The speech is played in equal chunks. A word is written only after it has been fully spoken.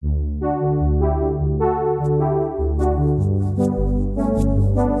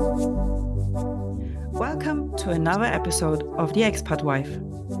to another episode of The Expat Wife.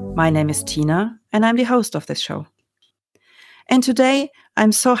 My name is Tina, and I'm the host of this show. And today,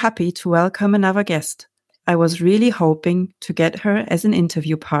 I'm so happy to welcome another guest. I was really hoping to get her as an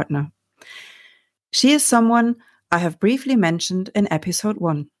interview partner. She is someone I have briefly mentioned in episode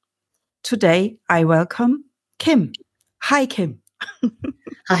 1. Today, I welcome Kim. Hi, Kim.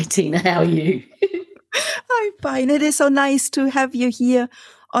 Hi, Tina. How are you? I'm fine. It is so nice to have you here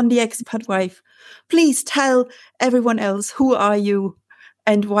on The Expat Wife. Please tell everyone else, who are you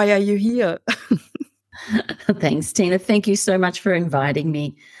and why are you here? Thanks, Tina. Thank you so much for inviting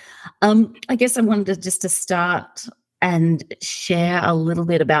me. I guess I wanted to start and share a little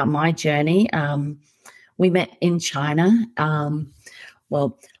bit about my journey. We met in China.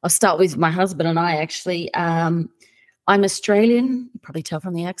 Well, I'll start with my husband and I, actually. I'm Australian, you probably tell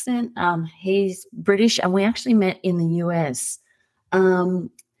from the accent. He's British, and we actually met in the US.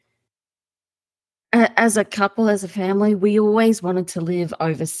 As a couple, as a family, we always wanted to live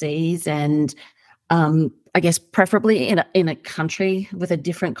overseas, and I guess preferably in a country with a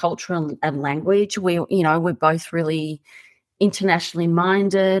different culture and language. We're both really internationally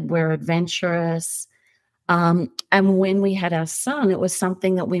minded. We're adventurous, and when we had our son, it was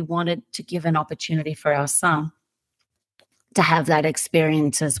something that we wanted to give an opportunity for our son to have that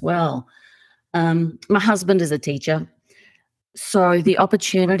experience as well. My husband is a teacher, so the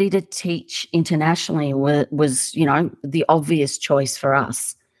opportunity to teach internationally was the obvious choice for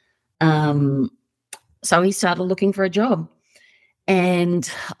us. So he started looking for a job. And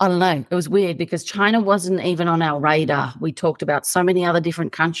I don't know, it was weird because China wasn't even on our radar. We talked about so many other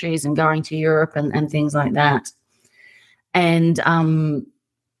different countries and going to Europe and things like that. And,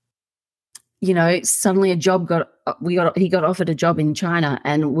 suddenly he got offered a job in China,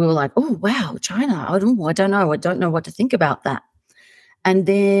 and we were like, oh, wow, China. I don't know what to think about that. And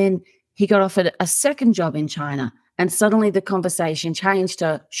then he got offered a second job in China, and suddenly the conversation changed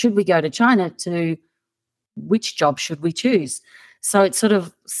to, should we go to China, to which job should we choose? So it sort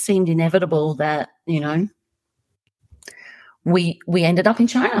of seemed inevitable that, we ended up in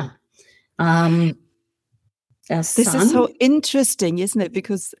China. This is so interesting, isn't it?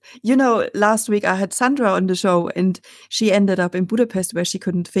 Because, last week I had Sandra on the show, and she ended up in Budapest, where she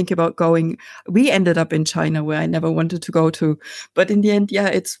couldn't think about going. We ended up in China, where I never wanted to go to. But in the end,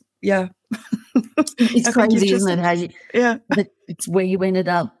 it's crazy, isn't it? It's where you ended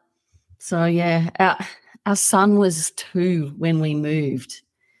up. So, our son was 2 when we moved.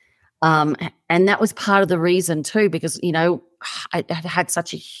 And that was part of the reason too, because, I had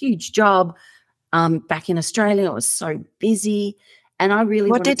such a huge job back in Australia. It was so busy, and I really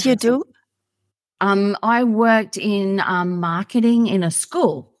What did you do? I worked in marketing in a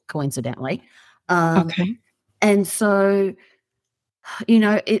school, coincidentally. Okay. And so, we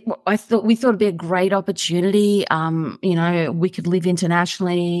thought it'd be a great opportunity. We could live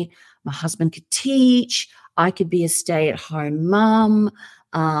internationally. My husband could teach. I could be a stay-at-home mum.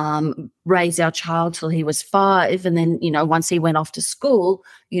 Raise our child till he was 5, and then once he went off to school,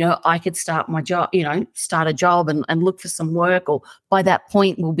 I could start my job, start a job and look for some work, or by that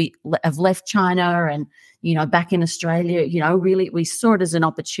point have left China and back in Australia. Really we saw it as an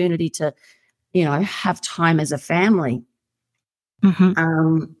opportunity to have time as a family.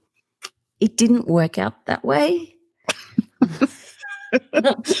 Mm-hmm. It didn't work out that way.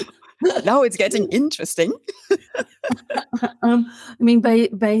 Now it's getting interesting.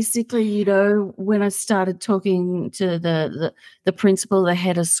 Basically, when I started talking to the principal, the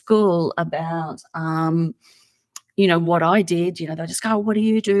head of school, about, what I did, they just go, what do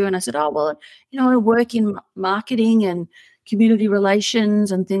you do? And I said, oh, well, I work in marketing and community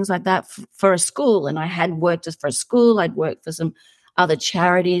relations and things like that for a school. And I had worked for a school. I'd worked for some other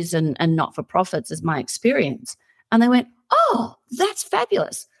charities and not-for-profits as my experience. And they went, oh, that's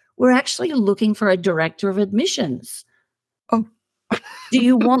fabulous. We're actually looking for a director of admissions. Oh, do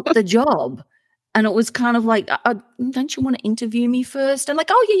you want the job? And it was kind of like, don't you want to interview me first? And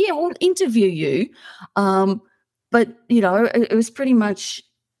like, oh, yeah, we'll interview you. But, it was pretty much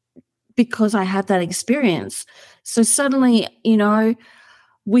because I had that experience. So suddenly,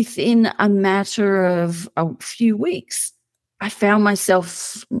 within a matter of a few weeks, I found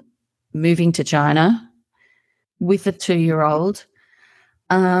myself moving to China with a 2-year-old.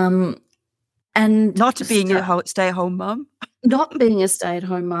 And not being a stay-at-home mum. Not being a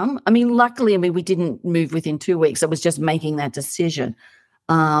stay-at-home mum. Luckily, we didn't move within 2 weeks. It was just making that decision.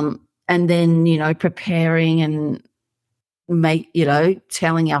 And then, preparing and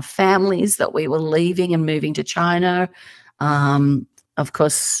telling our families that we were leaving and moving to China. Of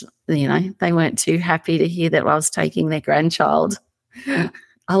course, they weren't too happy to hear that I was taking their grandchild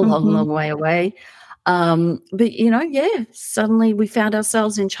a long, long way away. But, suddenly we found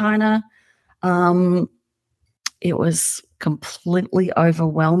ourselves in China. It was completely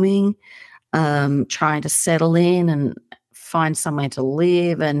overwhelming, trying to settle in and find somewhere to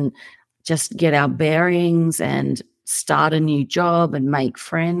live and just get our bearings and start a new job and make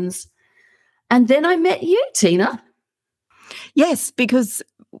friends. And then I met you, Tina. Yes, because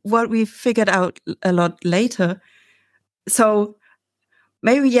what we figured out a lot later. So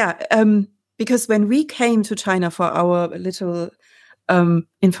maybe, because when we came to China for our little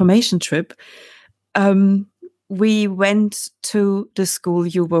information trip, we went to the school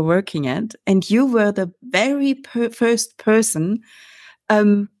you were working at, and you were the very first person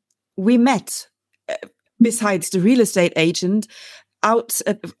we met, besides the real estate agent, out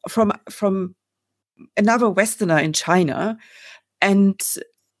from another Westerner in China. And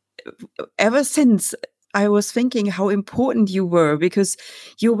ever since, I was thinking how important you were, because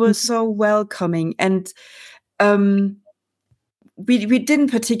you were so welcoming, and we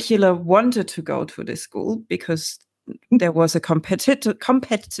didn't particularly wanted to go to this school because there was a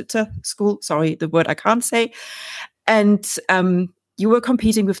competitor school. Sorry, the word I can't say. And you were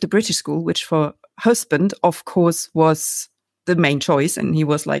competing with the British school, which for husband, of course, was the main choice. And he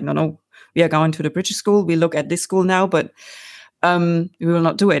was like, no, we are going to the British school. We look at this school now, but we will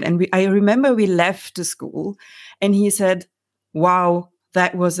not do it. And I remember we left the school and he said, wow,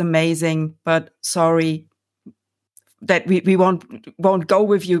 that was amazing, but sorry that we won't go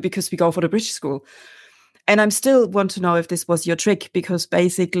with you because we go for the British school. And I'm still want to know if this was your trick, because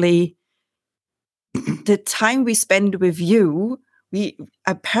basically the time we spent with you,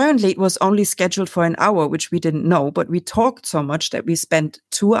 apparently it was only scheduled for an hour, which we didn't know, but we talked so much that we spent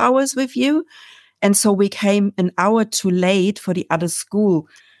 2 hours with you. And so we came an hour too late for the other school,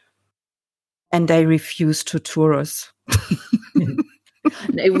 and they refused to tour us.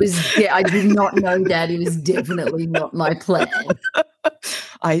 It was, I did not know that. It was definitely not my plan.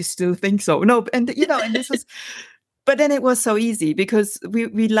 I still think so. No, and and this was, but then it was so easy because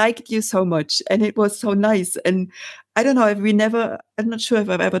we liked you so much and it was so nice. And I don't know if I'm not sure if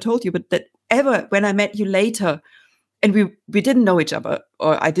I've ever told you, but that when I met you later and we didn't know each other,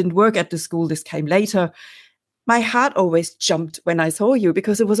 or I didn't work at the school, this came later, my heart always jumped when I saw you,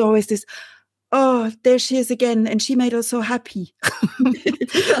 because it was always this, oh, there she is again, and she made us so happy.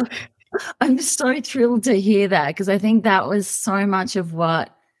 I'm so thrilled to hear that, because I think that was so much of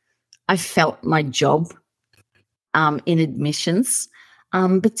what I felt my job in admissions,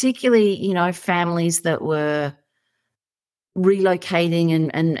 particularly, families that were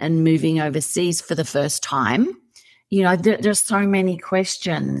relocating and moving overseas for the first time. There's so many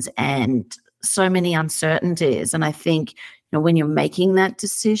questions and so many uncertainties. And I think, when you're making that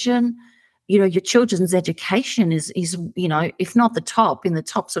decision, your children's education is, if not the top, in the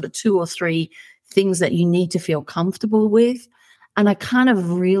top sort of 2 or 3 things that you need to feel comfortable with. And I kind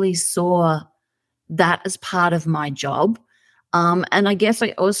of really saw that as part of my job. And I guess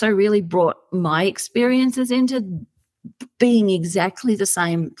I also really brought my experiences into being exactly the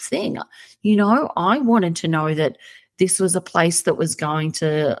same thing. I wanted to know that this was a place that was going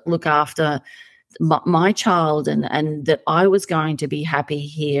to look after my child, and that I was going to be happy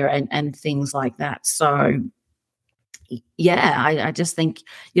here, and things like that. So yeah, I just think,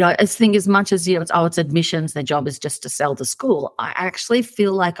 as much as, it's admissions, their job is just to sell the school. I actually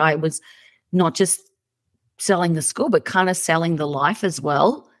feel like I was not just selling the school, but kind of selling the life as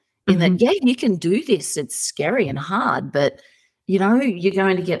well. In that, yeah, you can do this. It's scary and hard, but you're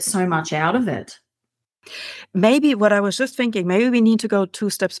going to get so much out of it. Maybe what I was just thinking, maybe we need to go 2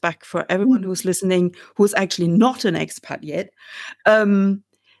 steps back for everyone who's listening, who's actually not an expat yet.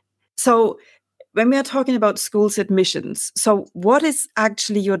 So when we are talking about schools admissions, so what is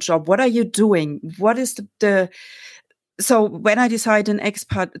actually your job? What are you doing? What is so when I decide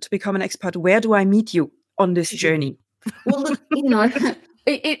to become an expat, where do I meet you on this journey? Well, look,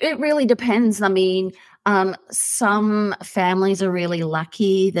 it really depends. I mean, some families are really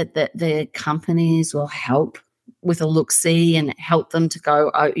lucky that their companies will help with a look-see and help them to go,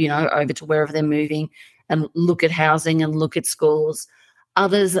 over to wherever they're moving and look at housing and look at schools.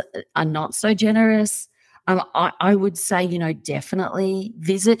 Others are not so generous. I would say, definitely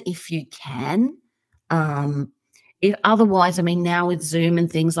visit if you can. Otherwise, I mean, now with Zoom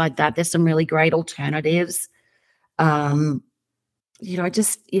and things like that, there's some really great alternatives.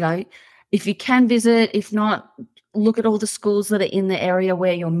 If you can visit, if not, look at all the schools that are in the area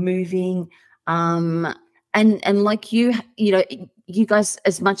where you're moving. And like you guys,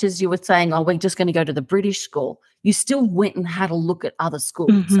 as much as you were saying, oh, we're just going to go to the British school, you still went and had a look at other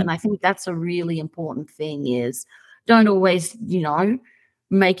schools. And I think that's a really important thing, is don't always,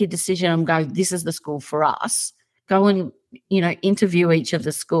 make a decision and go, this is the school for us. Go and, interview each of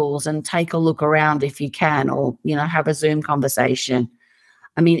the schools and take a look around if you can, or, have a Zoom conversation.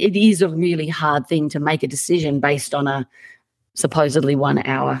 I mean, it is a really hard thing to make a decision based on a supposedly 1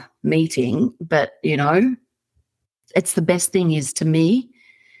 hour meeting, but, it's the best thing is, to me,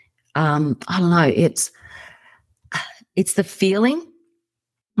 I don't know, it's the feeling.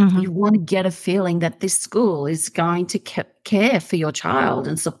 You want to get a feeling that this school is going to care for your child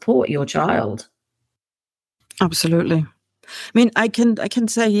and support your child. Absolutely. I mean, I can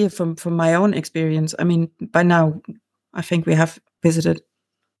say here from my own experience, I mean, by now, I think we've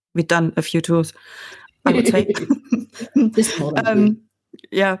done a few tours, I would say.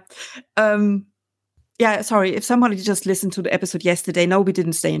 Yeah. Yeah, sorry, if somebody just listened to the episode yesterday, no, we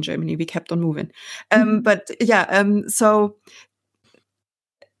didn't stay in Germany. We kept on moving. But yeah, so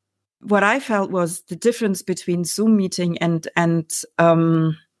what I felt was the difference between Zoom meeting and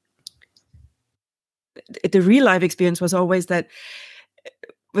the real life experience was always that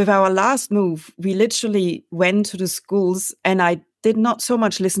with our last move, we literally went to the schools, and I did not so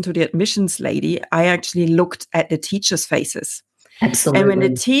much listen to the admissions lady. I actually looked at the teachers' faces. Absolutely. And when the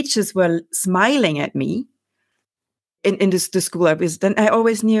teachers were smiling at me in the school I was, then I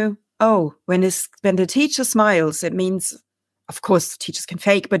always knew, oh, when the teacher smiles, it means, of course, teachers can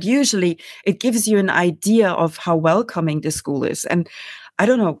fake, but usually it gives you an idea of how welcoming the school is. And I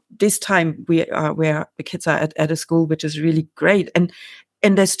don't know, this time where the kids are at a school which is really great. And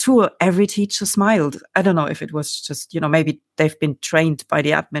in this tour, every teacher smiled. I don't know if it was just, maybe they've been trained by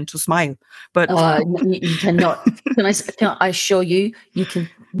the admin to smile. But you cannot. Can I assure you, you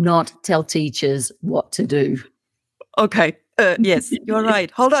cannot tell teachers what to do. Okay. Yes, you're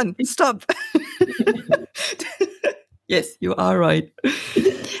right. Hold on. Stop. Yes, you are right.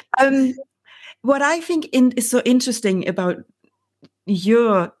 What I think is so interesting about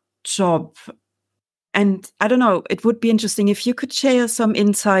your job, and I don't know, it would be interesting if you could share some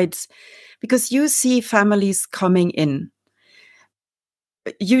insights, because you see families coming in,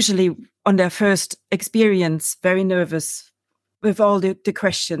 usually on their first experience, very nervous with all the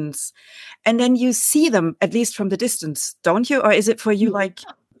questions. And then you see them, at least from the distance, don't you? Or is it for you like...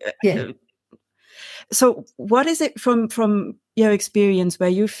 Yeah. So what is it from your experience where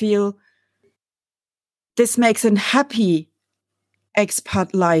you feel this makes a happy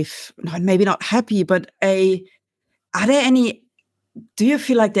expat life? Maybe not happy, but do you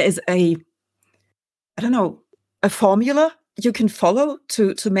feel like there is a formula you can follow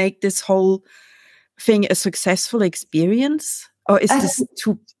to make this whole thing a successful experience? Or is this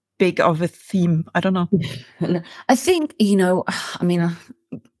too big of a theme? I don't know. I think,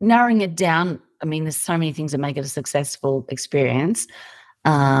 narrowing it down, there's so many things that make it a successful experience.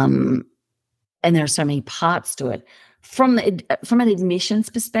 And there are so many parts to it. From an admissions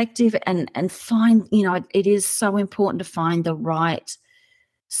perspective, and find, it is so important to find the right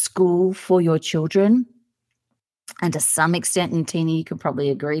school for your children. And to some extent, and Tina, you could probably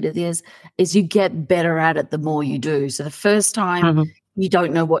agree to this, is you get better at it the more you do. So the first time you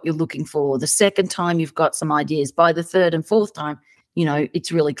don't know what you're looking for. The second time you've got some ideas. By the third and fourth time,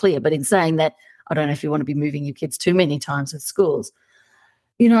 it's really clear. But in saying that, I don't know if you want to be moving your kids too many times with schools.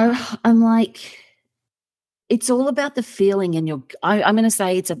 I'm like, it's all about the feeling and I'm going to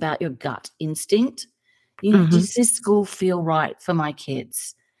say it's about your gut instinct. Does this school feel right for my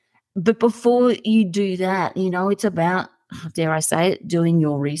kids? But before you do that, it's about, dare I say it, doing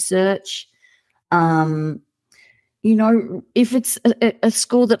your research. If it's a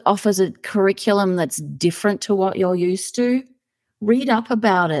school that offers a curriculum that's different to what you're used to, read up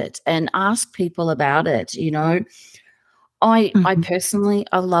about it and ask people about it. I personally,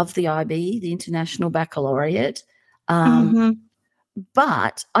 I love the IB, the International Baccalaureate.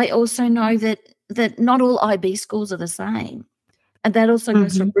 But I also know that not all IB schools are the same. And that also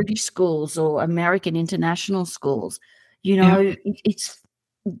goes for British schools or American international schools. It's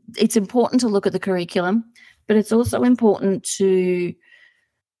important to look at the curriculum, but it's also important to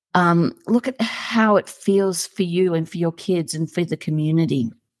look at how it feels for you and for your kids and for the community.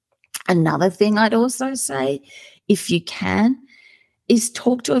 Another thing I'd also say, if you can, is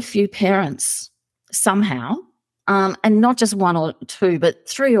talk to a few parents somehow, and not just one or two, but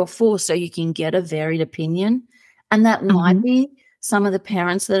 3 or 4, so you can get a varied opinion. And that might be some of the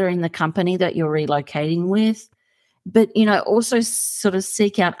parents that are in the company that you're relocating with. But, also sort of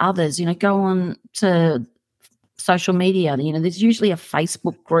seek out others, go on to social media. There's usually a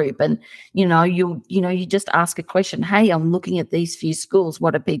Facebook group, and, you just ask a question. Hey, I'm looking at these few schools.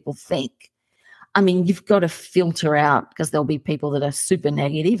 What do people think? You've got to filter out, because there'll be people that are super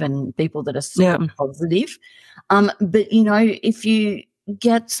negative and people that are super positive. But, if you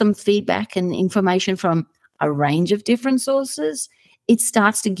get some feedback and information from a range of different sources, it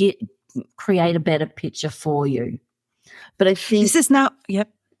starts to create a better picture for you. But I think This is now, yep.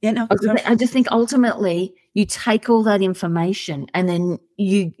 Yeah, no, sorry. I just think ultimately you take all that information and then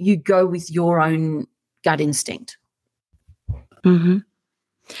you go with your own gut instinct. Mm-hmm.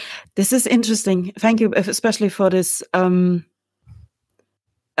 This is interesting. Thank you, especially for this going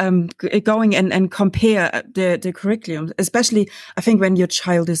and compare the curriculum, especially I think when your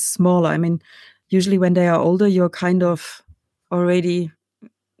child is smaller. I mean, usually when they are older, you're kind of already,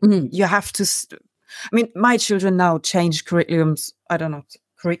 you have to, I mean, my children now change curriculums, I don't know,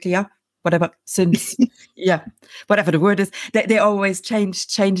 curricula, whatever, since, yeah, whatever the word is, they always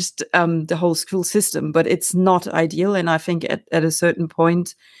changed the whole school system, but it's not ideal. And I think at a certain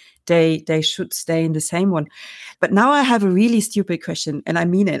point, they should stay in the same one. But now I have a really stupid question, and I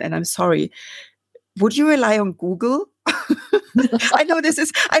mean it, and I'm sorry. Would you rely on Google? I know.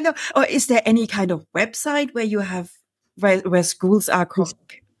 Or is there any kind of website where you have where schools are?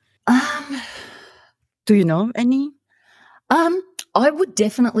 Do you know any? I would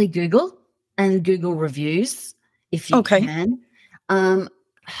definitely Google and Google reviews if you can.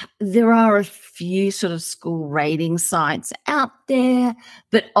 There are a few sort of school rating sites out there,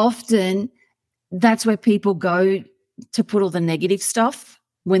 but often that's where people go to put all the negative stuff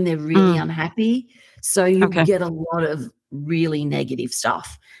when they're really unhappy. So you get a lot of really negative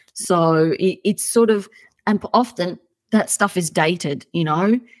stuff. So it's sort of, and often that stuff is dated,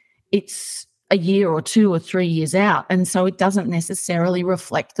 it's a year or 2 or 3 years out. And so it doesn't necessarily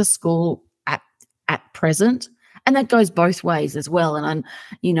reflect the school at present. And that goes both ways as well. And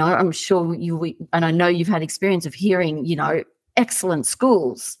I'm sure and I know you've had experience of hearing, excellent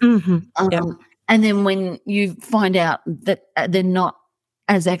schools. And then when you find out that they're not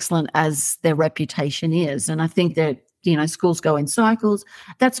as excellent as their reputation is, and I think that, schools go in cycles.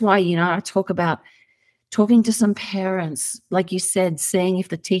 That's why, I talk about talking to some parents, like you said, seeing if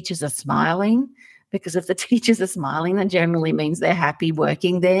the teachers are smiling, because if the teachers are smiling, that generally means they're happy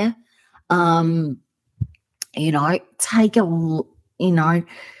working there.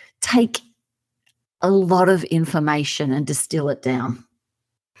 Take a lot of information and distill it down.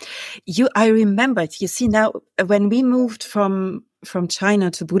 I remembered, you see, now when we moved from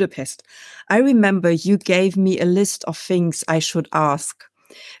China to Budapest, I remember you gave me a list of things I should ask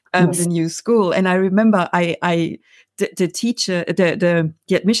the new school. And I remember the teacher, the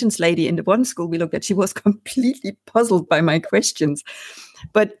admissions lady in the one school we looked at, she was completely puzzled by my questions.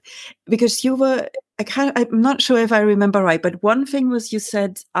 But because you were, I'm not sure if I remember right, but one thing was you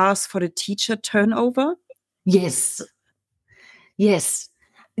said, ask for the teacher turnover. Yes.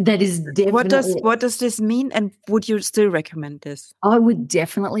 That is definitely. What does this mean? And would you still recommend this? I would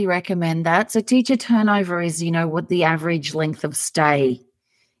definitely recommend that. So teacher turnover is, what the average length of stay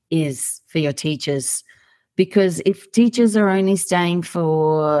is for your teachers. Because if teachers are only staying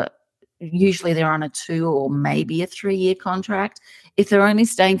for, usually they're on a 2 or maybe a 3-year contract. If they're only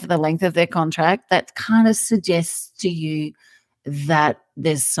staying for the length of their contract, that kind of suggests to you that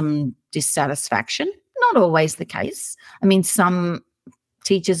there's some dissatisfaction. Not always the case. I mean, some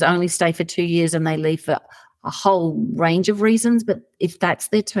teachers only stay for 2 years and they leave for a whole range of reasons, but if that's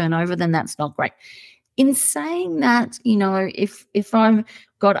their turnover, then that's not great. In saying that, if I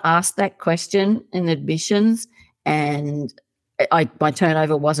got asked that question in admissions and my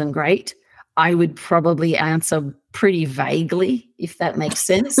turnover wasn't great, I would probably answer pretty vaguely, if that makes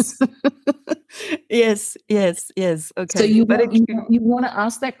sense. Yes. Okay. So you want to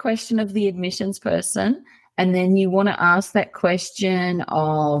ask that question of the admissions person, and then you want to ask that question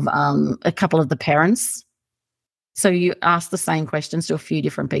of a couple of the parents. So you ask the same questions to a few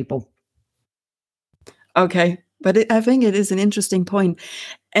different people. Okay. But I think it is an interesting point.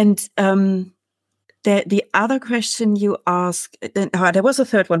 And the other question you asked, there was a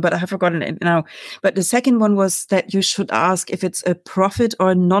third one, but I have forgotten it now. But the second one was that you should ask if it's a profit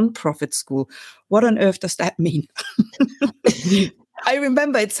or a non-profit school. What on earth does that mean? I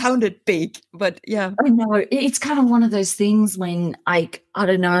remember it sounded big, but yeah. I know. It's kind of one of those things when, I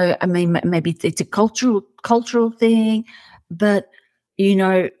don't know, I mean, maybe it's a cultural thing, but,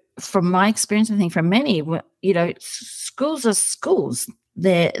 from my experience, I think from many, schools are schools.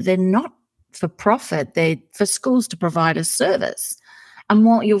 They're not for profit. They're for schools to provide a service. And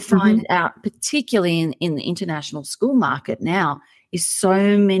what you'll find out, particularly in the international school market now, is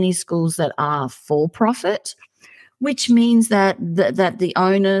so many schools that are for profit, which means that the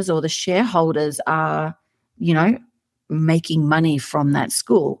owners or the shareholders are, making money from that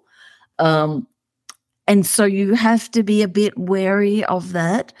school. And so you have to be a bit wary of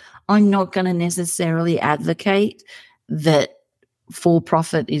that. I'm not going to necessarily advocate that for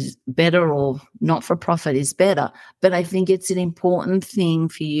profit is better or not for profit is better. But I think it's an important thing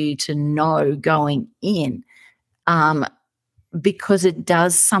for you to know going in, because it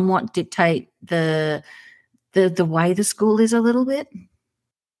does somewhat dictate the way the school is a little bit.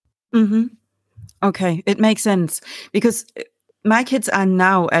 Mm-hmm. Okay, it makes sense because my kids are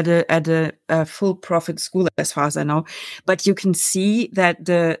now at a full profit school, as far as I know. But you can see that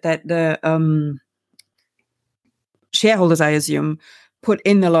the shareholders, I assume, put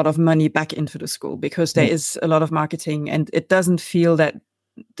in a lot of money back into the school because there is a lot of marketing, and it doesn't feel that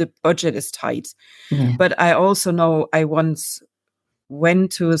the budget is tight. Yeah. But I also know I once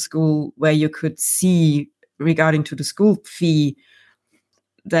went to a school where you could see, regarding to the school fee,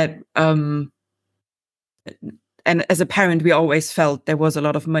 that and as a parent, we always felt there was a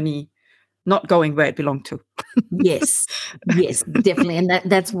lot of money not going where it belonged to. Yes, definitely. And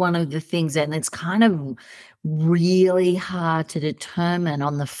that's one of the things, and it's kind of really hard to determine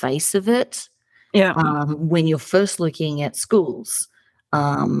on the face of it, Yeah. when you're first looking at schools.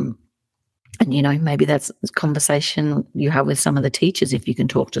 And, maybe that's a conversation you have with some of the teachers, if you can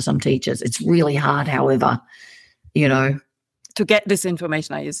talk to some teachers. It's really hard, however, to get this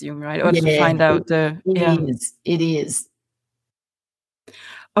information, I assume, right? Or Yeah, to find out It is.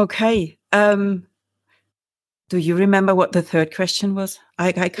 Okay. Do you remember what the third question was?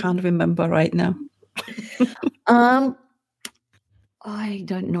 I can't remember right now. I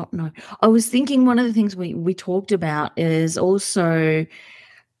don't not know. I was thinking one of the things we talked about is also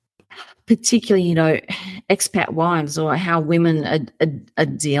particularly, expat wives, or how women are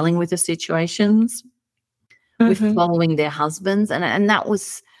dealing with the situations with following their husbands. And that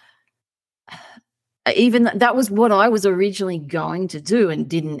was that was what I was originally going to do and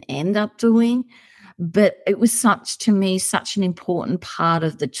didn't end up doing. But it was such an important part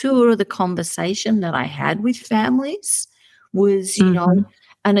of the tour, the conversation that I had with families was,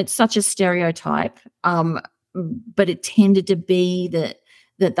 and it's such a stereotype, but it tended to be that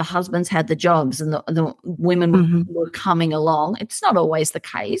the husbands had the jobs and the women were coming along. It's not always the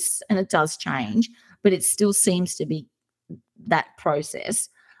case, and it does change, but it still seems to be that process.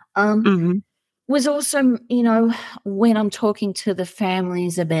 Was also, when I'm talking to the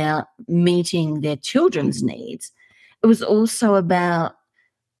families about meeting their children's needs, it was also about,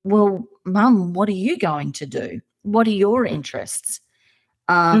 well, Mum, what are you going to do? What are your interests?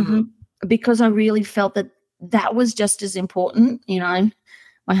 Because I really felt that was just as important.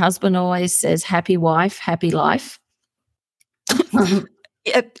 My husband always says, happy wife, happy life.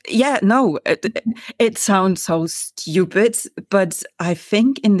 It sounds so stupid, but I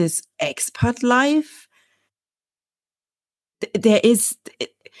think in this expat life, there is,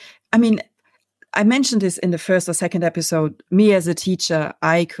 I mentioned this in the first or second episode. Me as a teacher,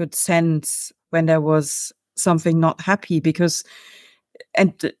 I could sense when there was something not happy because,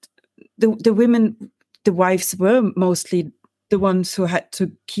 and the women, the wives were mostly the ones who had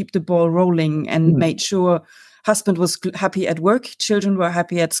to keep the ball rolling and made sure husband was happy at work, children were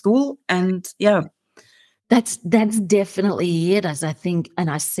happy at school, and That's definitely it, as I think, and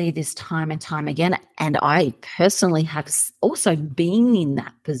I see this time and time again. And I personally have also been in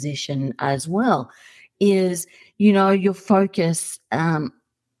that position as well. Is your focus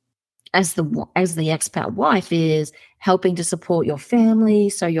as the expat wife is helping to support your family,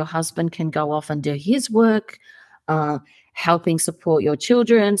 so your husband can go off and do his work, helping support your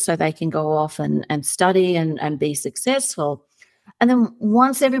children so they can go off and study and be successful. And then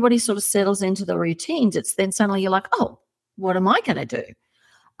once everybody sort of settles into the routines, it's then suddenly you're like, oh, what am I going to do?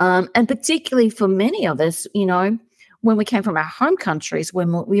 And particularly for many of us, when we came from our home countries,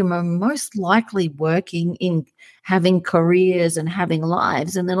 when we were most likely working in having careers and having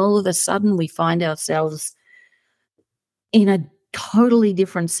lives, and then all of a sudden we find ourselves in a totally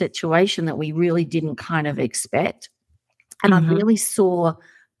different situation that we really didn't kind of expect. And I really saw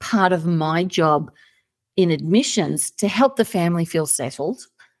part of my job in admissions to help the family feel settled,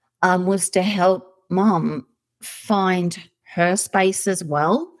 was to help Mum find her space as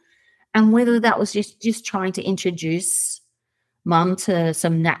well. And whether that was just trying to introduce Mum to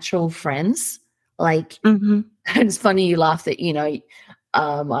some natural friends, like it's funny you laugh that,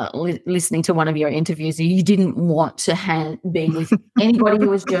 listening to one of your interviews, you didn't want to be with anybody who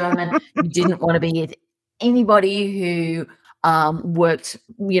was German. You didn't want to be with anybody who worked,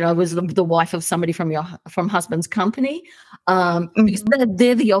 was the wife of somebody from husband's company, because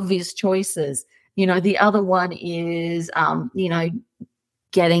they're the obvious choices. The other one is,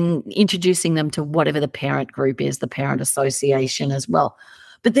 introducing them to whatever the parent group is, the parent association as well.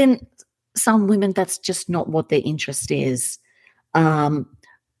 But then some women, that's just not what their interest is.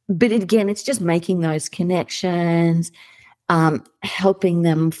 But again, it's just making those connections. helping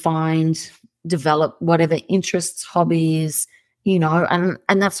them develop whatever interests, hobbies, and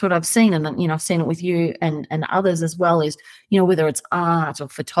that's what I've seen. And, I've seen it with you and others as well is, whether it's art or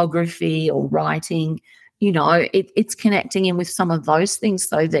photography or writing, it's connecting in with some of those things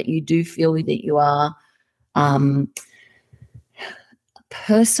so that you do feel that you are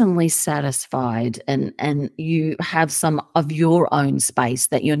personally satisfied and you have some of your own space,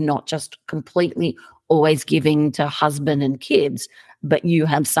 that you're not just completely always giving to husband and kids, but you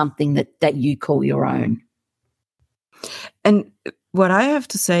have something that you call your own. And what I have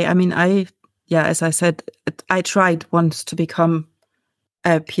to say, I mean, as I said, I tried once to become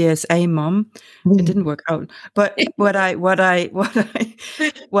a PSA mom. It didn't work out. But what I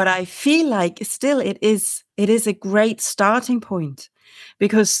feel like still it is a great starting point,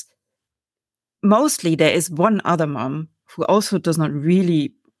 because mostly there is one other mom who also does not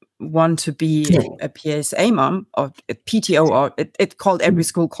really want to be a PSA mom or a PTO, or it called, every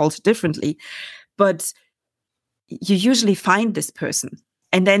school calls it differently. But you usually find this person,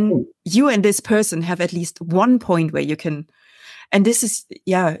 and then you and this person have at least one point where you can, and this is,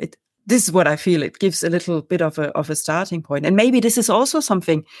 this is what I feel. It gives a little bit of a starting point. And maybe this is also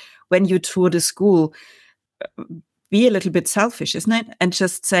something when you tour the school, be a little bit selfish, isn't it? And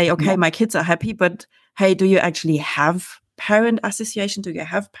just say, okay, my kids are happy, but hey, do you actually have parent association? Do you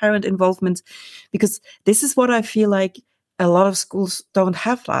have parent involvement? Because this is what I feel like a lot of schools don't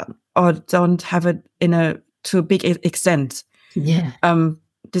have that, or don't have it to a big extent. Yeah.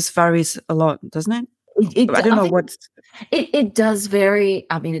 This varies a lot, doesn't it? I don't know what. It does vary.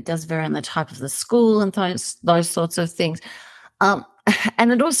 I mean, it does vary on the type of the school and those sorts of things.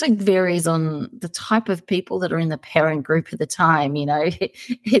 And it also varies on the type of people that are in the parent group at the time.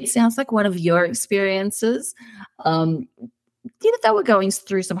 It sounds like one of your experiences, they were going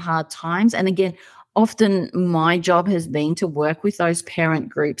through some hard times. And again, often my job has been to work with those parent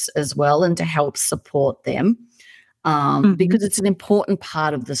groups as well and to help support them. Because it's an important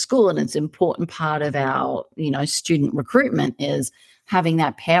part of the school, and it's an important part of our, student recruitment, is having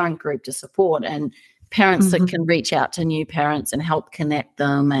that parent group to support, and parents that can reach out to new parents and help connect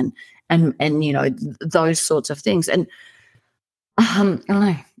them, and those sorts of things. And I don't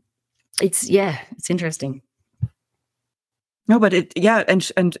know, it's interesting. No, but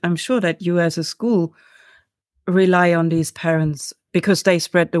and I'm sure that you as a school rely on these parents because they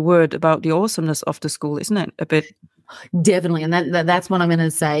spread the word about the awesomeness of the school, isn't it? A bit. Definitely. And that's what I'm going to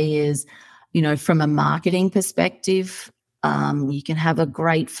say is, from a marketing perspective, you can have a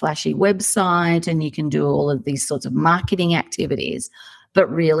great flashy website and you can do all of these sorts of marketing activities, but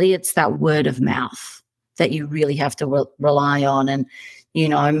really it's that word of mouth that you really have to rely on. And,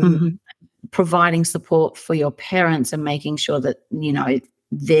 providing support for your parents and making sure that,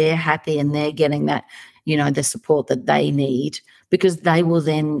 they're happy and they're getting that, the support that they need, because they will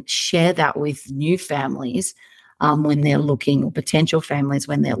then share that with new families when they're looking, or potential families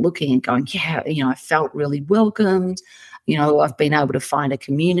when they're looking and going, I felt really welcomed. I've been able to find a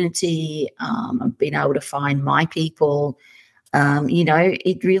community. I've been able to find my people.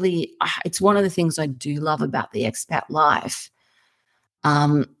 It's one of the things I do love about the expat life,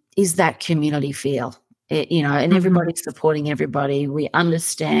 is that community feel, and everybody's supporting everybody. We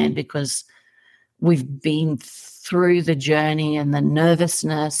understand because we've been through the journey and the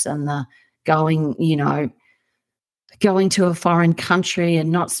nervousness and the going to a foreign country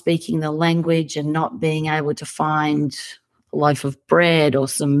and not speaking the language and not being able to find a loaf of bread or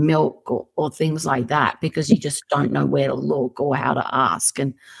some milk or things like that, because you just don't know where to look or how to ask.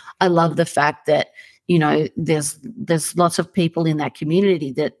 And I love the fact that, there's lots of people in that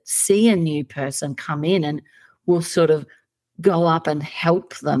community that see a new person come in and will sort of go up and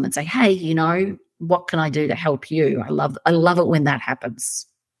help them and say, hey, what can I do to help you? I love it when that happens.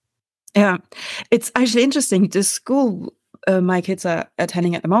 Yeah, it's actually interesting. The school my kids are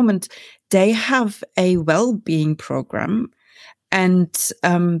attending at the moment, they have a well-being program, and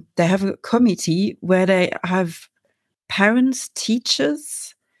they have a committee where they have parents,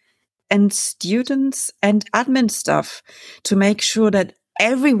 teachers, and students and admin staff to make sure that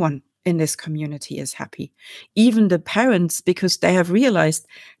everyone in this community is happy, even the parents, because they have realized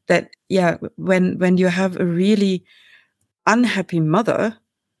that, when you have a really unhappy mother,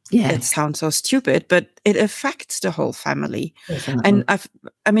 it sounds so stupid, but it affects the whole family. Definitely.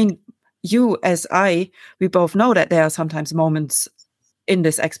 And you as we both know that there are sometimes moments in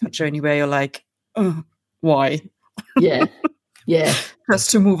this expat journey where you're like, oh, why? Yeah. Just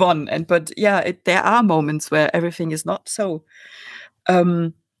to move on. There are moments where everything is not so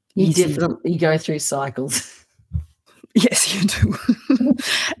you easy. Definitely go through cycles. Yes, you do.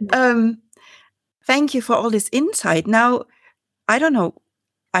 Thank you for all this insight. Now, I don't know.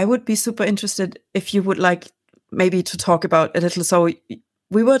 I would be super interested if you would like maybe to talk about a little. So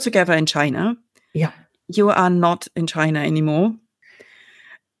we were together in China. Yeah. You are not in China anymore.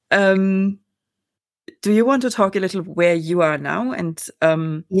 Um, do you want to talk a little where you are now and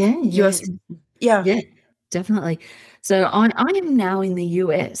Yeah, your yeah, yeah. yeah, definitely. So I am now in the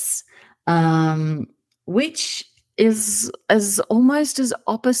US, which is as almost as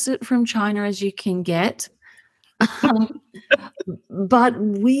opposite from China as you can get. Um, but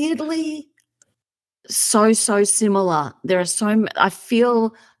weirdly so similar. There are I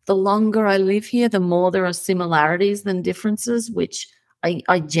feel the longer I live here, the more there are similarities than differences, which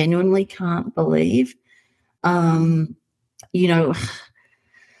I genuinely can't believe. Um, you know,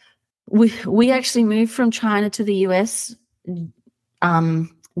 we actually moved from China to the US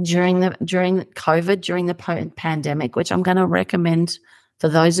during COVID, during the pandemic, which I'm going to recommend for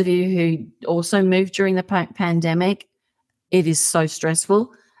those of you who also moved during the pandemic. It is so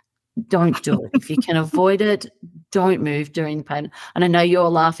stressful. Don't do it. If you can avoid it, don't move during the pandemic. And I know you're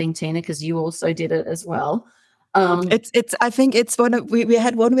laughing, Tina, because you also did it as well. It's I think it's one of we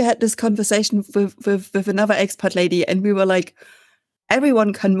had this conversation with another expat lady, and we were like,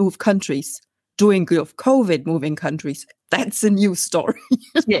 everyone can move countries. During COVID, moving countries, that's a new story.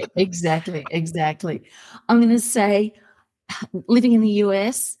 Yeah, exactly. I'm going to say, living in the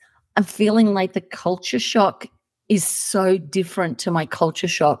US, I'm feeling like the culture shock is so different to my culture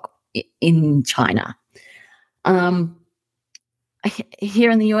shock in China.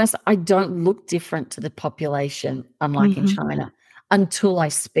 Here in the US, I don't look different to the population, unlike in China, until I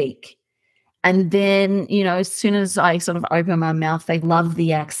speak. And then, as soon as I sort of open my mouth, they love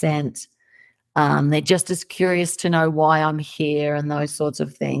the accent. They're just as curious to know why I'm here and those sorts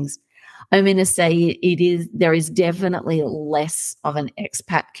of things. I'm going to say there is definitely less of an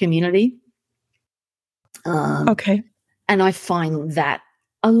expat community. Okay. And I find that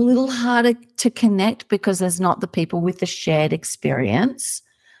a little harder to connect because there's not the people with the shared experience.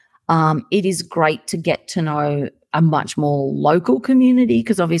 It is great to get to know a much more local community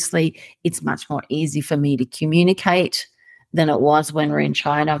because obviously it's much more easy for me to communicate than it was when we're in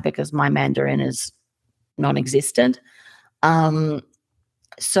China because my Mandarin is non-existent.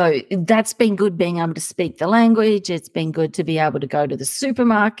 So that's been good being able to speak the language. It's been good to be able to go to the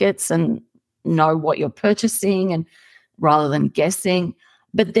supermarkets and know what you're purchasing and rather than guessing.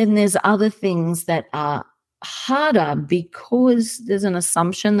 But then there's other things that are harder because there's an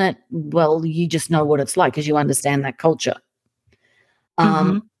assumption that, well, you just know what it's like because you understand that culture.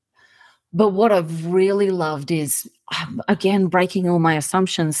 But what I've really loved is, again, breaking all my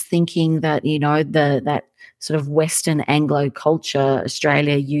assumptions, thinking that, that sort of Western Anglo culture,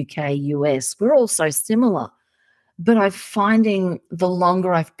 Australia, UK, US, we're all so similar. But I'm finding the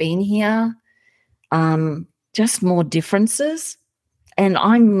longer I've been here, just more differences. And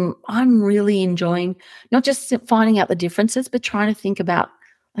I'm really enjoying not just finding out the differences, but trying to think about,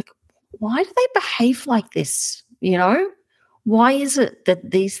 like, why do they behave like this? Why is it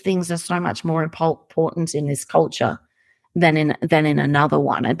that these things are so much more important in this culture than in another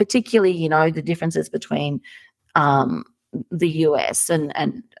one? And particularly, the differences between the US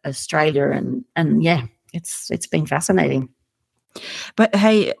and Australia, and yeah, it's been fascinating. But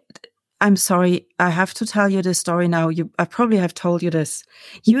hey, I'm sorry, I have to tell you this story now. I probably have told you this.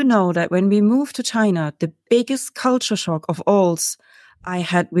 You know that when we moved to China, the biggest culture shock of all I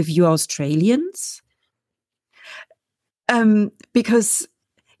had with you Australians. Because,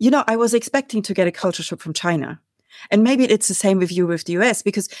 I was expecting to get a culture shock from China. And maybe it's the same with you with the US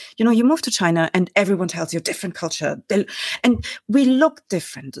because, you move to China and everyone tells you different culture. And we look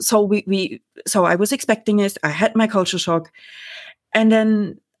different. So so I was expecting this. I had my culture shock. And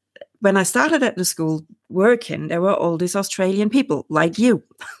then when I started at the school working, there were all these Australian people like you.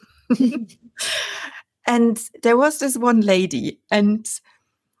 And there was this one lady, and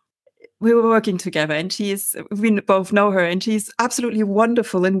we were working together, and we both know her, and she's absolutely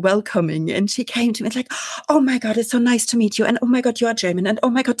wonderful and welcoming. And she came to me, it's like, oh my God, it's so nice to meet you. And oh my God, you are German. And oh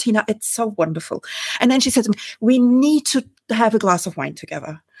my God, Tina, it's so wonderful. And then she said to me, we need to have a glass of wine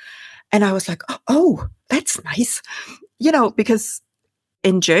together. And I was like, oh, that's nice. Because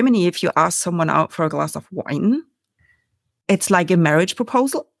in Germany, if you ask someone out for a glass of wine, it's like a marriage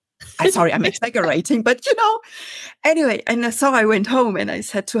proposal. Sorry, I'm exaggerating, but anyway. And so I went home and I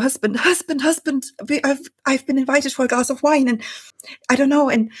said to husband, I've been invited for a glass of wine, and I don't know.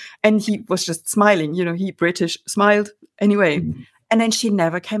 And he was just smiling, he British smiled anyway. And then she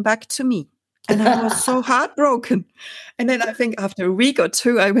never came back to me. And I was so heartbroken. And then I think after a week or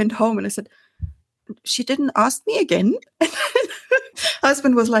two, I went home and I said, she didn't ask me again. And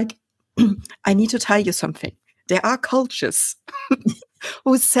husband was like, I need to tell you something. there are cultures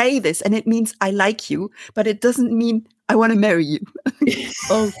who say this, and it means I like you, but it doesn't mean I want to marry you.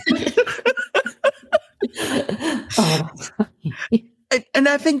 Oh. Oh, that's funny. And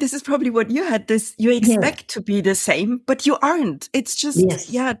I think this is probably what you had. This you expect to be the same, but you aren't. It's just Yes.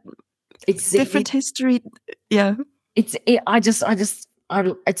 It's different history. Yeah. It's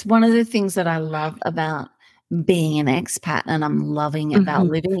one of the things that I love about being an expat, and I'm loving about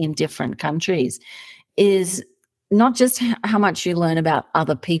living in different countries, is not just how much you learn about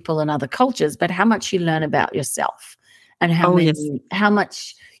other people and other cultures, but how much you learn about yourself, and how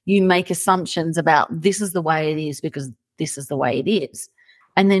much you make assumptions about this is the way it is because this is the way it is.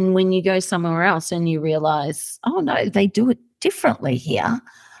 And then when you go somewhere else and you realize, oh no, they do it differently here.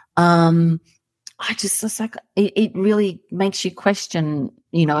 It's like it really makes you question,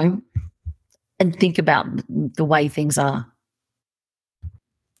 and think about the way things are.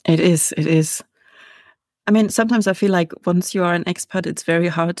 It is. I mean, sometimes I feel like once you are an expat, it's very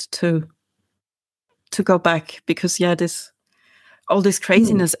hard to go back because all this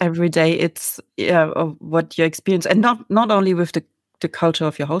craziness every day. It's of what you experience, and not only with the culture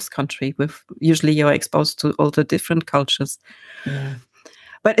of your host country. With usually you're exposed to all the different cultures. Yeah.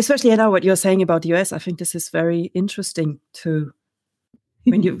 But especially now, what you're saying about the US, I think this is very interesting too.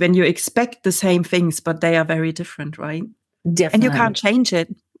 When you expect the same things, but they are very different, right? Definitely. And you can't change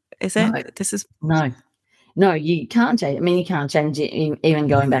it, is it? No. This is no, you can't change. I mean, you can't change it. Even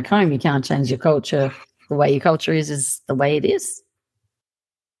going back home, you can't change your culture. The way your culture is the way it is.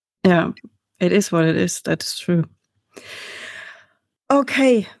 Yeah, it is what it is. That is true.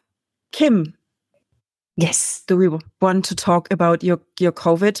 Okay, Kim. Yes. Do we want to talk about your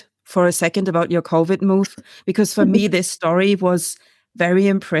COVID for a second, about your COVID move? Because for me, this story was very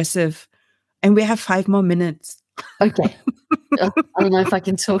impressive. And we have 5 more minutes. Okay. I don't know if I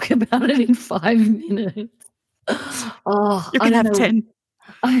can talk about it in 5 minutes. Oh, you can have 10.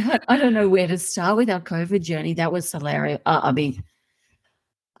 I don't know where to start with our COVID journey. That was hilarious. I mean,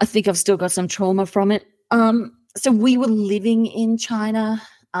 I think I've still got some trauma from it. So we were living in China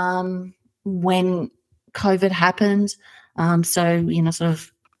when COVID happened. So, sort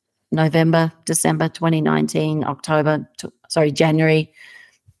of November, December 2019, January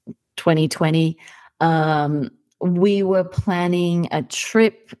 2020. We were planning a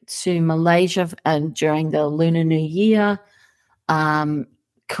trip to Malaysia during the Lunar New Year.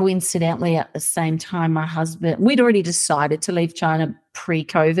 Coincidentally, at the same time, we'd already decided to leave China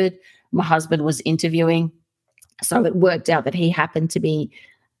pre-COVID. My husband was interviewing. So it worked out that he happened to be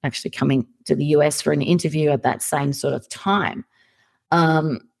actually coming to the US for an interview at that same sort of time.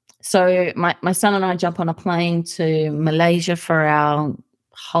 So my son and I jump on a plane to Malaysia for our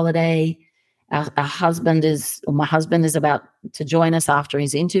holiday. My husband is about to join us after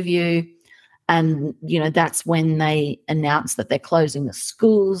his interview. And, that's when they announced that they're closing the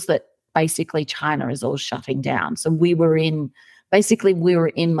schools, that basically China is all shutting down. So we were in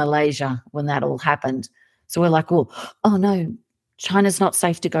Malaysia when that all happened. So we're like, well, oh no, China's not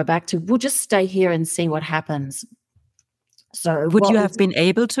safe to go back to. We'll just stay here and see what happens. So would you have been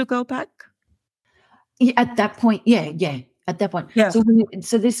able to go back? Yeah, at that point, yeah. At that point, yeah.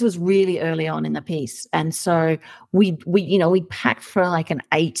 So this was really early on in the piece, and so we packed for like an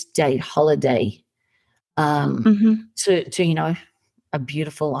 8-day holiday, to a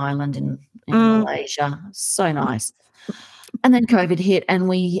beautiful island in Malaysia, so nice. And then COVID hit, and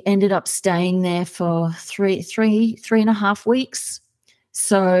we ended up staying there for three and a half weeks.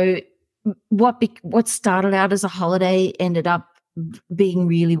 So what started out as a holiday ended up being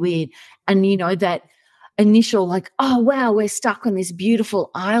really weird, and that initial like, oh wow, we're stuck on this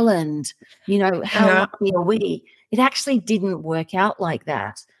beautiful island, how lucky are we? It actually didn't work out like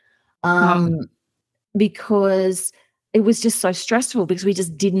that, because it was just so stressful because we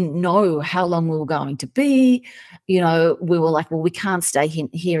just didn't know how long we were going to be. We were like, well, we can't stay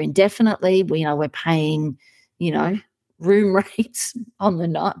here indefinitely. We're paying, room rates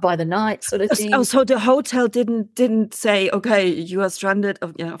by the night sort of thing. Oh, so the hotel didn't say, okay, you are stranded.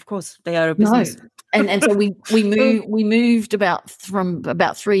 Oh, yeah, of course they are a business. No. And so we moved from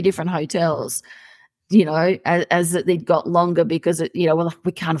about 3 different hotels, as it got longer because we're like,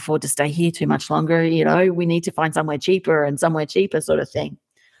 we can't afford to stay here too much longer. We need to find somewhere cheaper sort of thing.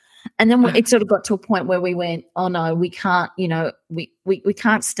 And then it sort of got to a point where we went, oh no, we can't, we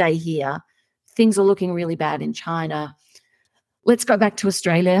can't stay here. Things are looking really bad in China. Let's go back to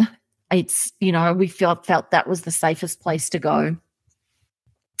Australia. It's, we felt that was the safest place to go.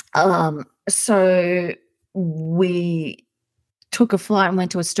 So we took a flight and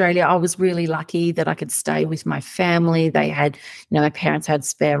went to Australia. I was really lucky that I could stay with my family. They had, my parents had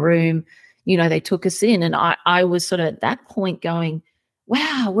spare room. they took us in, and I was sort of at that point going,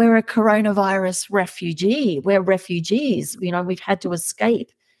 wow, we're a coronavirus refugee. We're refugees. We've had to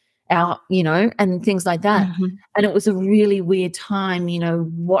escape and things like that. Mhm. And it was a really weird time,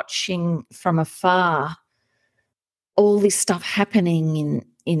 watching from afar all this stuff happening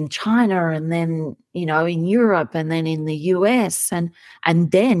in China, and then, in Europe, and then in the US, and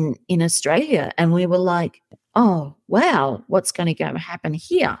then in Australia. And we were like, oh, wow, what's going to happen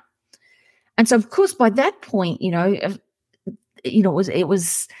here? And so, of course, by that point, it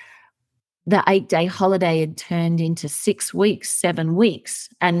was the 8-day holiday had turned into 6 weeks, 7 weeks.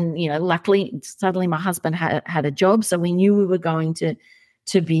 And, luckily, suddenly my husband had a job. So we knew we were going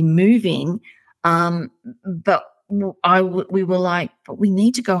to be moving. But we were like, but we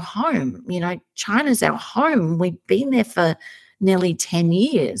need to go home. China's our home. We've been there for nearly 10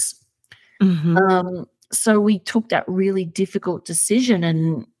 years. Mhm. So we took that really difficult decision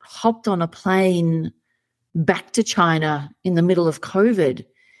and hopped on a plane back to China in the middle of COVID.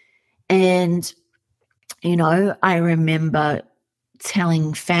 And, I remember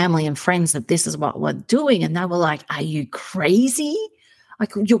telling family and friends that this is what we're doing. And they were like, are you crazy?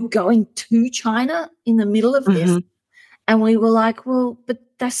 Like, you're going to China in the middle of this? Mhm. And we were like, well, but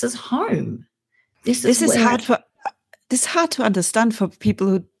this is home. This is This is where hard to understand for people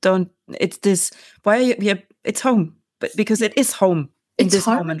who don't. It's this. Why are you? Yeah, it's home, but because it is home in it's this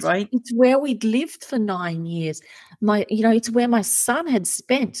home. moment, right? It's where we'd lived for 9 years. It's where my son had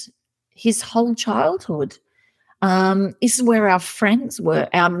spent his whole childhood. This is where our friends were,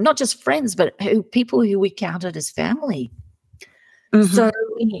 not just friends, but people who we counted as family. So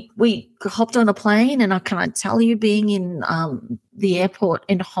Mhm. we hopped on a plane, and I can't tell you, being in the airport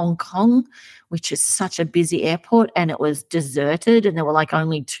in Hong Kong, which is such a busy airport, and it was deserted, and there were like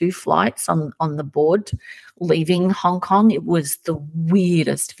only 2 flights on the board leaving Hong Kong. It was the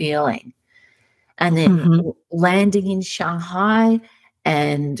weirdest feeling. And then Mhm. landing in Shanghai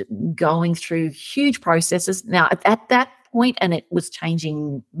and going through huge processes. Now, at that point, and it was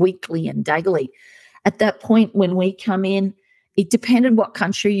changing weekly and daily, at that point when we come in, it depended what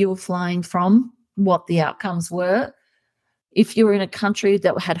country you were flying from, what the outcomes were. If you were in a country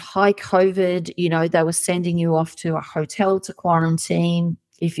that had high COVID, they were sending you off to a hotel to quarantine.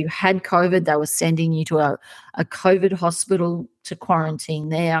 If you had COVID, they were sending you to a COVID hospital to quarantine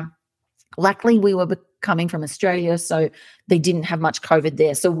there. Luckily, we were coming from Australia, so they didn't have much COVID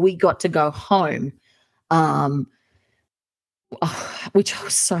there. So we got to go home, which I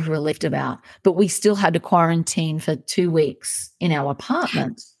was so relieved about. But we still had to quarantine for 2 weeks in our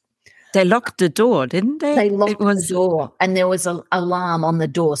apartment. They locked the door, didn't they? They It locked the was. door, and there was an alarm on the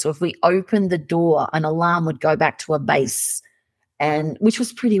door. So if we opened the door, an alarm would go back to a base, and which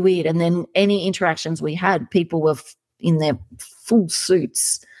was pretty weird. And then any interactions we had, people were in their full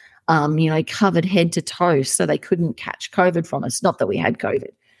suits, covered head to toe, so they couldn't catch COVID from us. Not that we had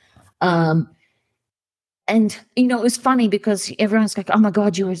COVID. And, it was funny because everyone's like, oh my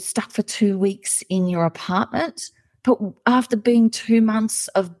God, you were stuck for 2 weeks in your apartment. But after being 2 months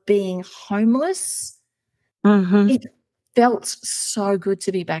of being homeless, Mhm. it felt so good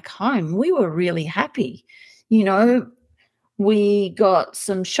to be back home. We were really happy. We got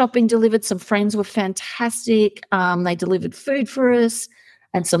some shopping delivered. Some friends were fantastic. They delivered food for us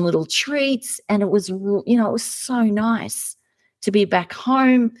and some little treats. And it was so nice to be back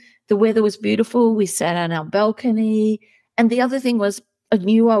home. The weather was beautiful. We sat on our balcony. And the other thing was, I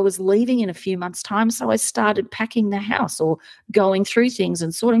knew I was leaving in a few months' time. So I started packing the house or going through things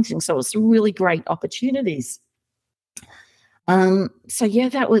and sorting things. So it was some really great opportunities. So yeah,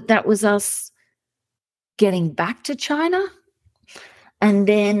 that was us getting back to China. And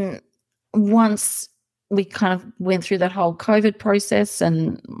then once we kind of went through that whole COVID process,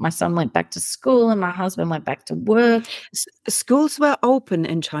 and my son went back to school and my husband went back to work. Schools were open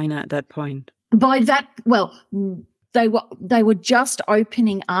in China at that point. By that, well, they were just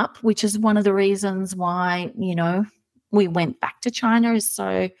opening up, which is one of the reasons why, we went back to China, is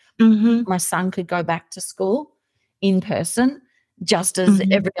so Mhm. my son could go back to school in person, just as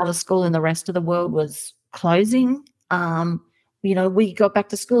Mhm. every other school in the rest of the world was closing. We got back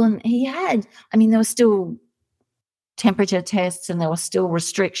to school, and there were still temperature tests, and there were still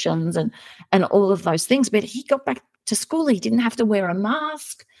restrictions and all of those things. But he got back to school. He didn't have to wear a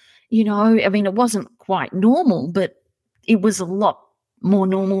mask. It wasn't quite normal, but it was a lot more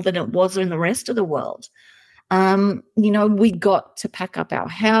normal than it was in the rest of the world. We got to pack up our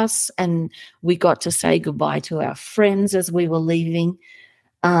house, and we got to say goodbye to our friends as we were leaving.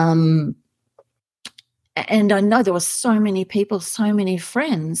 And I know there were so many people, so many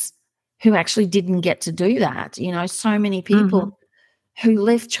friends who actually didn't get to do that. So many people Mhm. who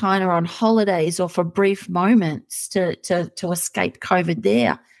left China on holidays or for brief moments to escape COVID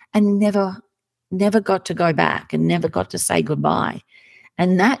there and never got to go back and never got to say goodbye.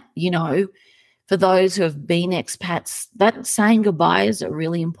 And that, for those who have been expats, that saying goodbye is a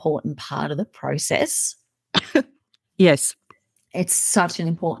really important part of the process. Yes. It's such an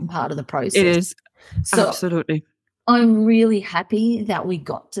important part of the process. It is. So absolutely. I'm really happy that we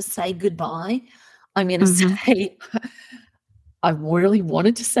got to say goodbye. I'm going to say I really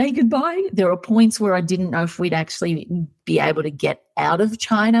wanted to say goodbye. There are points where I didn't know if we'd actually be able to get out of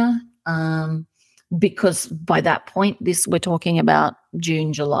China, because by that point, we're talking about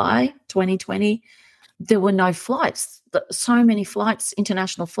June, July 2020, there were no flights. So many flights,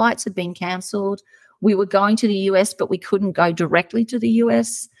 international flights had been cancelled. We were going to the US, but we couldn't go directly to the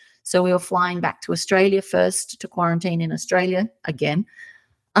US. So we were flying back to Australia first to quarantine in Australia again.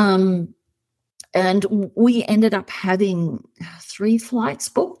 And we ended up having 3 flights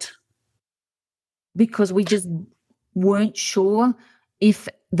booked because we just weren't sure if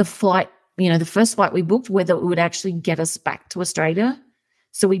the flight, the first flight we booked, whether it would actually get us back to Australia.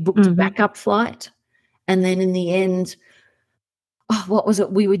 So we booked a backup flight. And then in the end, what was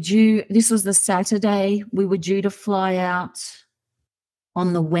it? This was the Saturday. We were due to fly out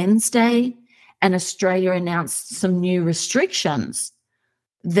on the Wednesday, and Australia announced some new restrictions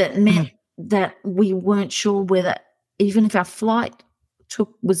that meant that we weren't sure whether, even if our flight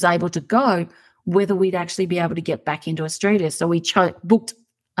was able to go, whether we'd actually be able to get back into Australia. So we booked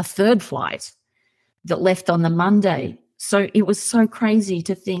a 3rd flight that left on the Monday. So it was so crazy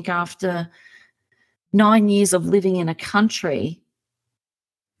to think after 9 years of living in a country,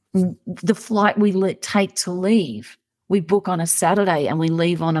 the flight we take to leave, we book on a Saturday and we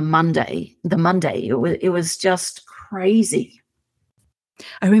leave on a Monday. The Monday, it was just crazy.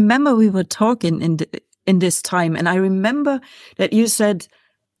 I remember we were talking in this time, and I remember that you said,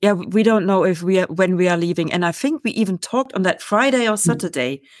 "Yeah, we don't know when we are leaving." And I think we even talked on that Friday or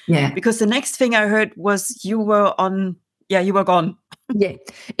Saturday. Yeah, because the next thing I heard was you were gone. Yeah,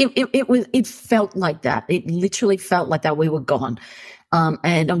 it felt like that. It literally felt like that we were gone.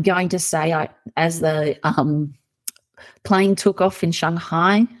 And I'm going to say, as the plane took off in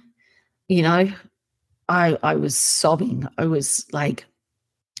Shanghai, I was sobbing. I was like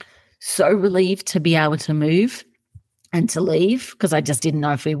so relieved to be able to move and to leave, because I just didn't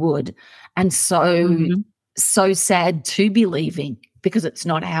know if we would, and so sad to be leaving because it's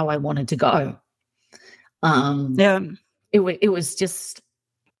not how I wanted to go. It was just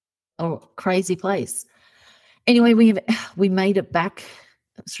a crazy place. Anyway, we made it back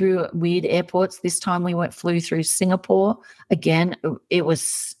through weird airports. This time we flew through Singapore. Again, it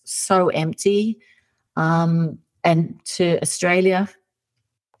was so empty. And to Australia,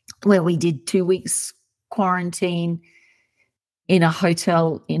 where we did 2 weeks quarantine in a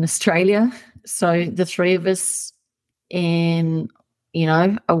hotel in Australia. So the 3 of us in,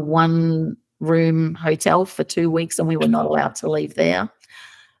 a 1-room hotel for 2 weeks, and we were not allowed to leave there.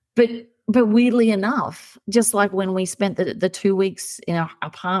 But weirdly enough, just like when we spent the 2 weeks in our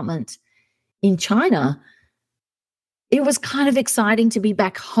apartment in China, it was kind of exciting to be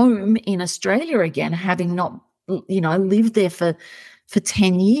back home in Australia again, having not, lived there for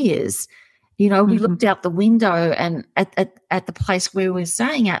 10 years. We looked out the window, and at the place where we were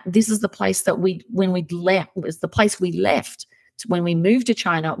staying at, this is the place that when we'd left, was the place we left. When we moved to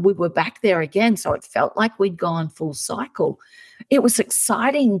China, we were back there again. So it felt like we'd gone full cycle. It was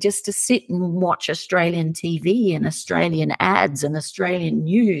exciting just to sit and watch Australian TV and Australian ads and Australian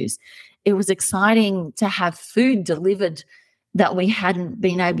news. It was exciting to have food delivered that we hadn't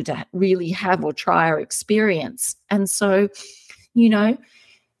been able to really have or try or experience. And so, would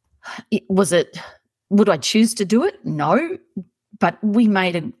I choose to do it? No, but we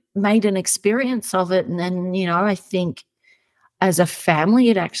made an experience of it. And then, I think as a family,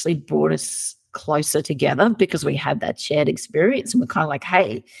 it actually brought us closer together because we had that shared experience, and we're kind of like,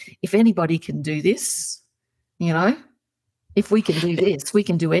 hey, if anybody can do this, if we can do this, we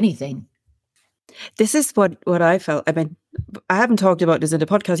can do anything. This is what I felt. I mean, I haven't talked about this in the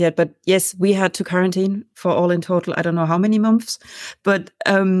podcast yet, but yes, we had to quarantine for all in total, I don't know how many months, but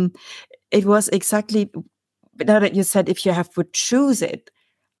it was exactly, now that you said if you would choose it,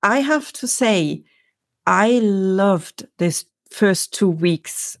 I have to say, I loved this first 2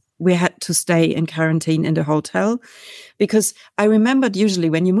 weeks we had to stay in quarantine in the hotel, because I remembered usually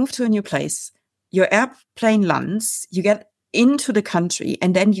when you move to a new place, your airplane lands, you get into the country,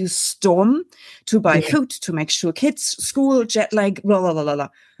 and then you storm to buy food, to make sure kids, school, jet lag, blah, blah, blah, blah, blah.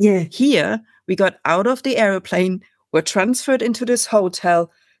 Yeah. Here, we got out of the airplane, were transferred into this hotel,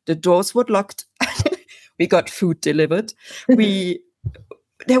 the doors were locked, we got food delivered, we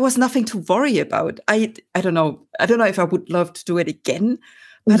there was nothing to worry about. I don't know. I don't know if I would love to do it again,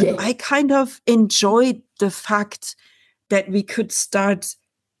 but Yeah. I kind of enjoyed the fact that we could start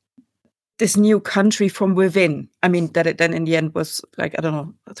this new country from within. I mean, that it then in the end was like, I don't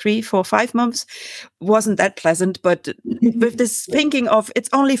know, 3, 4, 5 months. Wasn't that pleasant, but with this thinking of it's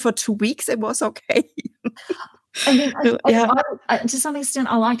only for 2 weeks, it was okay. I mean, Yeah. to some extent,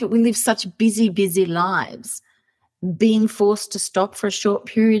 I like it. We live such busy, busy lives. Being forced to stop for a short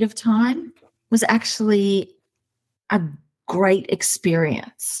period of time was actually a great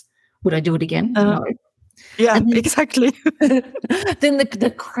experience. Would I do it again? No. Yeah, And then, exactly. then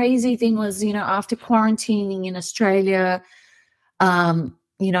the crazy thing was, after quarantining in Australia,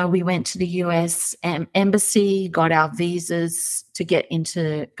 we went to the US embassy, got our visas to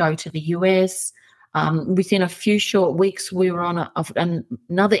go to the US. Within a few short weeks, we were on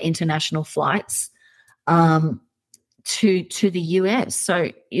another international flights to the US.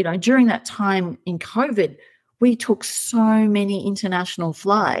 So, during that time in COVID, we took so many international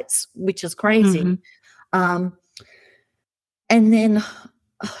flights, which is crazy. And then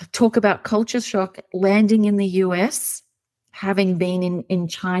talk about culture shock, landing in the US, having been in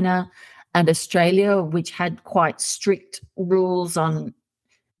China and Australia, which had quite strict rules on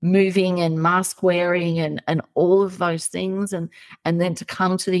moving and mask wearing and all of those things. And then to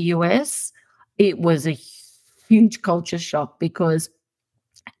come to the US, it was a huge culture shock because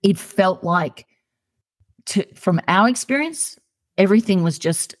it felt like, from our experience, everything was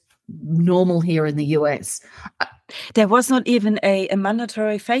just normal here in the US. There was not even a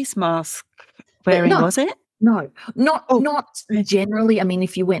mandatory face mask wearing, was it? No, not generally. I mean,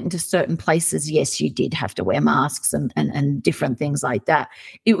 if you went into certain places, yes, you did have to wear masks and different things like that.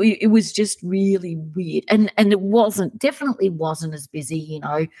 It was just really weird, and it definitely wasn't as busy.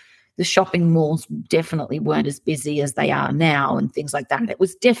 The shopping malls definitely weren't as busy as they are now, and things like that. It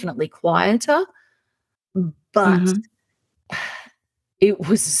was definitely quieter, but it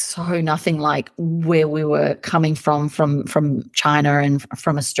was so nothing like where we were coming from China and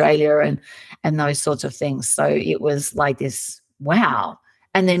from Australia and those sorts of things. So it was like this, wow.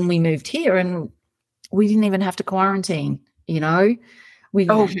 And then we moved here and we didn't even have to quarantine, My,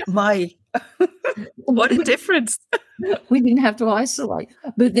 what a difference. We didn't have to isolate.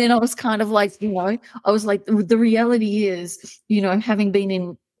 But then I was kind of like, I was like, the reality is, having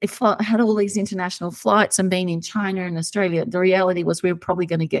been if I had all these international flights and been in China and Australia, the reality was we were probably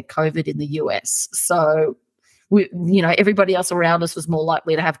going to get COVID in the US. So, everybody else around us was more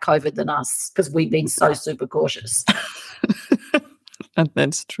likely to have COVID than us because we've been so super cautious. And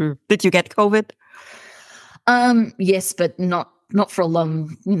that's true. Did you get COVID? Yes, but not for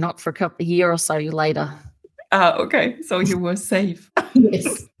a year or so later. Okay. So you were safe.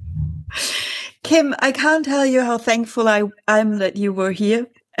 Yes. Kim, I can't tell you how thankful I'm that you were here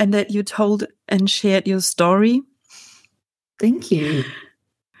and that you told and shared your story. Thank you.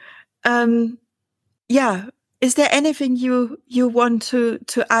 Yeah. Is there anything you want to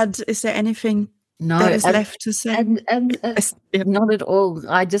add? Is there anything that is left to say? And not at all.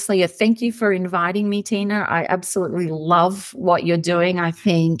 I just say thank you for inviting me, Tina. I absolutely love what you're doing. I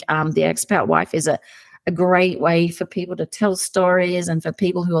think the Expat Wife is a great way for people to tell stories and for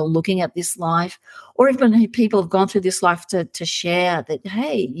people who are looking at this life, or even people have gone through this life to share that,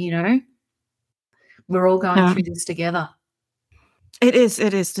 hey, we're all going through this together. It is.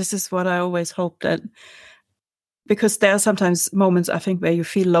 This is what I always hope, that because there are sometimes moments, I think, where you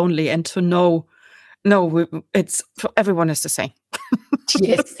feel lonely, and to know, no, it's everyone is the same.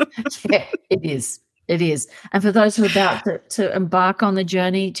 Yes, yeah, it is. It is. And for those who are about to embark on the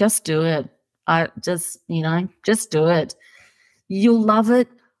journey, just do it. Just do it. You'll love it,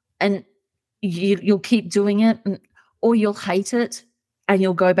 and you'll keep doing it, or you'll hate it and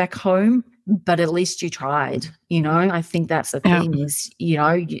you'll go back home, but at least you tried. I think that's the thing is,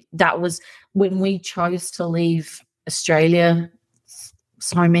 that was when we chose to leave Australia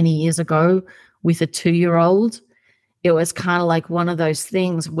so many years ago with a 2-year-old. It was kind of like one of those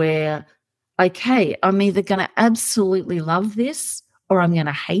things where, okay, I'm either going to absolutely love this or I'm going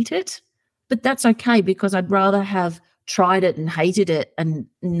to hate it. But that's okay, because I'd rather have tried it and hated it and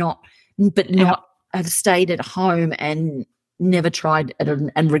not have stayed at home and never tried it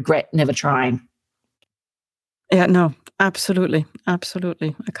and regret never trying. Yeah, no, absolutely.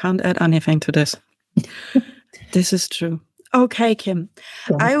 Absolutely. I can't add anything to this. This is true. Okay, Kim.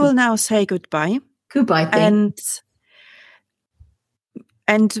 I will now say goodbye. Goodbye.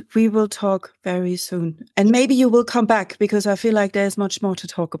 And we will talk very soon. And maybe you will come back, because I feel like there's much more to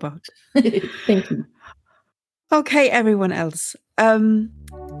talk about. Thank you. Okay, everyone else.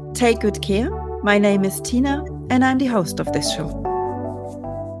 Take good care. My name is Tina, and I'm the host of this show.